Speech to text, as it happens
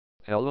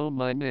Hello,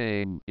 my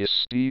name is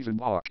Stephen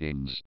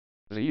Hawking.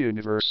 The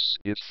universe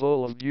is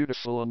full of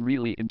beautiful and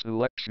really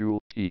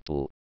intellectual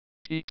people.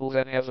 People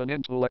that have an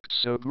intellect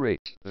so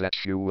great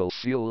that you will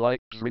feel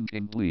like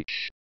drinking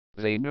bleach.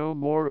 They know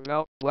more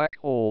about black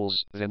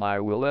holes than I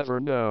will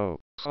ever know,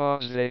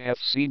 'cause they have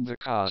seen the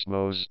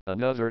cosmos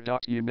and other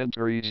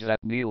documentaries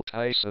that Neil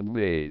Tyson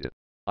made.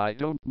 I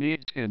don't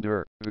need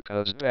Tinder,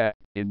 because back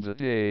in the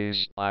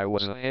days I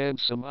was a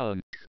handsome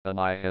hunk, and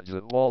I had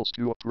the balls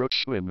to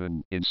approach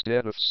women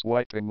instead of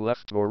swiping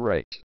left or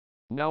right.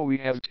 Now we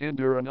have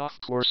Tinder, and of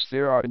course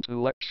there are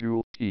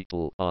intellectual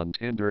people on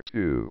Tinder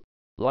too.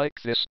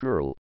 Like this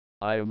girl.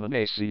 I am an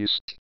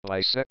atheist,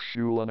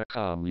 bisexual and a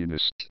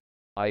communist.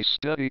 I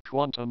study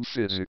quantum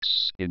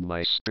physics in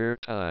my spare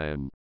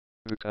time.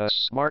 Because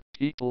smart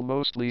people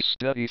mostly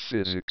study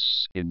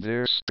physics in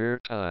their spare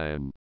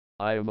time.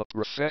 I am a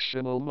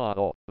professional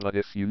model, but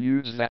if you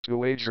use that to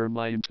wager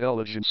my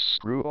intelligence,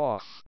 screw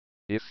off.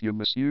 If you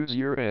misuse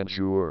your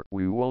answer,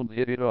 we won't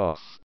hit it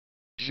off.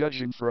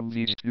 Judging from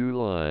these two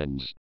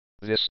lines,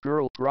 this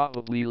girl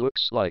probably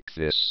looks like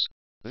this.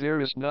 There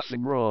is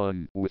nothing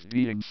wrong with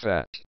being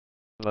fat.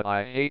 But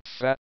I hate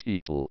fat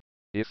people.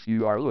 If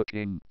you are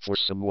looking for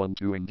someone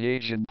to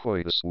engage in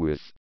coitus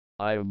with,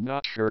 I am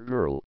not your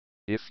girl.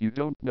 If you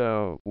don't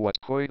know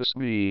what coitus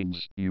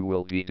means, you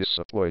will be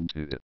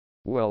disappointed.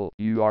 Well,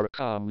 you are a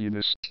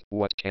communist.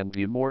 What can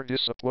be more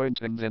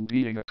disappointing than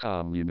being a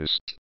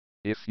communist?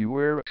 If you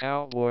wear a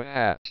cowboy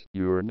hat,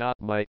 you're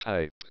not my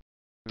type.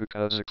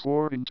 Because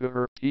according to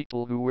her,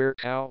 people who wear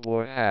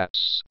cowboy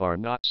hats are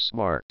not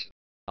smart.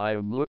 I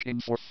am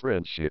looking for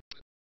friendship.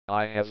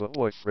 I have a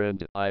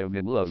boyfriend I am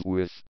in love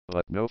with,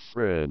 but no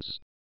friends.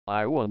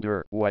 I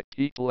wonder why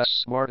people as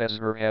smart as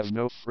her have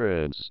no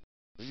friends.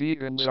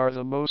 Vegans are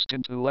the most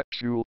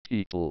intellectual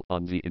people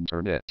on the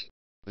internet.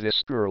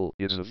 This girl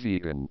is a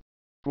vegan.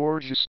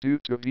 Gorgeous due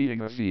to being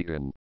a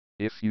vegan.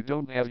 If you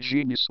don't have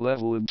genius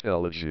level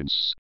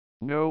intelligence,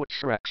 no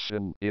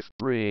attraction if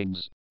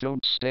brains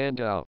don't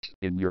stand out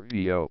in your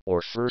bio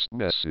or first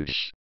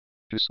message.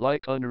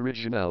 Dislike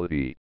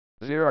unoriginality.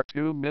 There are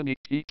too many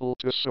people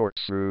to sort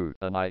through,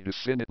 and I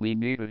definitely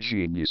need a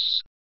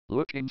genius.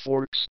 Looking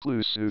for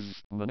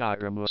exclusive,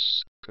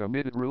 monogamous,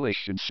 committed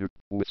relationship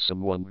with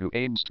someone who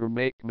aims to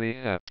make me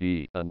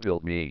happy and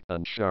build me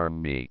and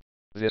charm me.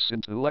 This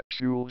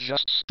intellectual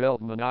just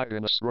spelled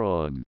monogamous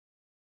wrong.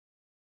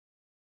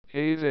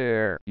 Hey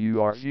there,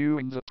 you are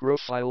viewing the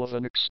profile of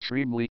an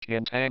extremely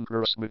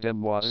cantankerous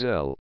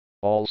mademoiselle.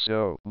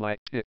 Also, my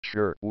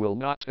picture will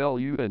not tell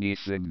you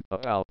anything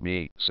about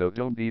me, so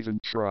don't even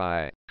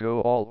try.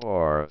 Go all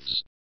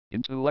whores.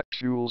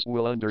 Intellectuals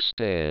will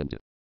understand.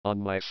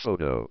 On my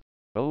photo,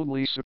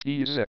 only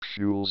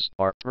sapiosexuals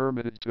are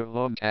permitted to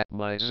haunt at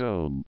my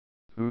zone.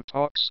 Who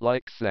talks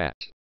like that?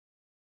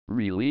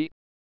 Really?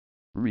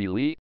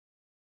 Really?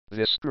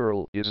 This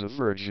girl is a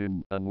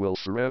virgin and will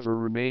forever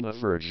remain a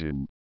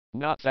virgin.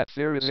 Not that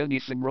there is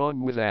anything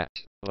wrong with that,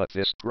 but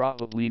this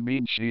probably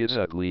means she is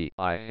ugly.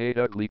 I hate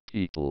ugly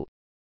people.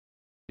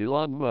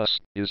 Elon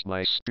Musk is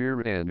my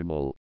spirit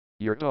animal.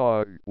 Your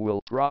dog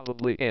will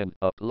probably end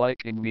up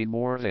liking me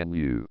more than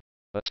you.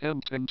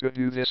 Attempting to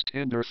do this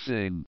Tinder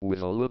thing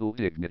with a little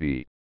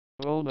dignity.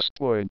 Bonus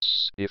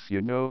points if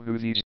you know who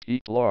these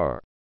people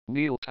are.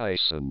 Neil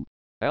Tyson,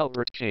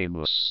 Albert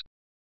Camus,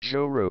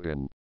 Joe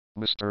Rogan.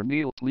 Mr.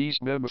 Neil, please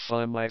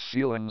memify my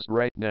feelings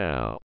right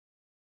now.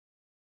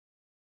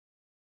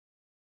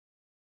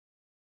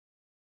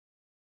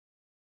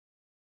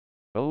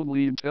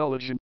 Only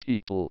intelligent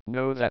people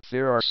know that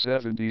there are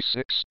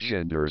 76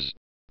 genders.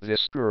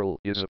 This girl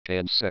is a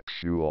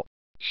pansexual.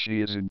 She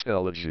is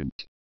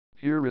intelligent.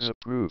 Here is a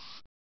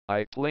proof.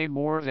 I play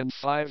more than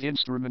 5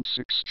 instruments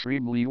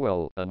extremely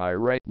well, and I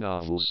write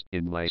novels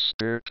in my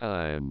spare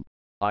time.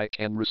 I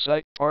can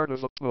recite part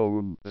of a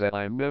poem that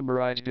I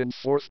memorized in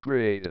 4th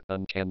grade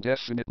and can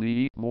definitely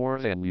eat more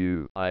than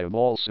you. I am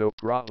also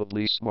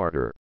probably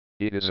smarter.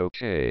 It is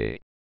okay.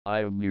 I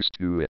am used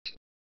to it.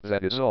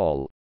 That is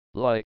all.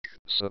 Like,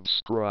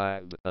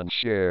 subscribe, and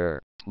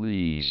share,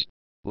 please.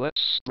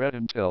 Let's spread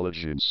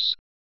intelligence.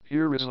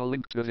 Here is a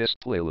link to this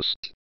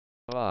playlist.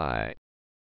 Bye.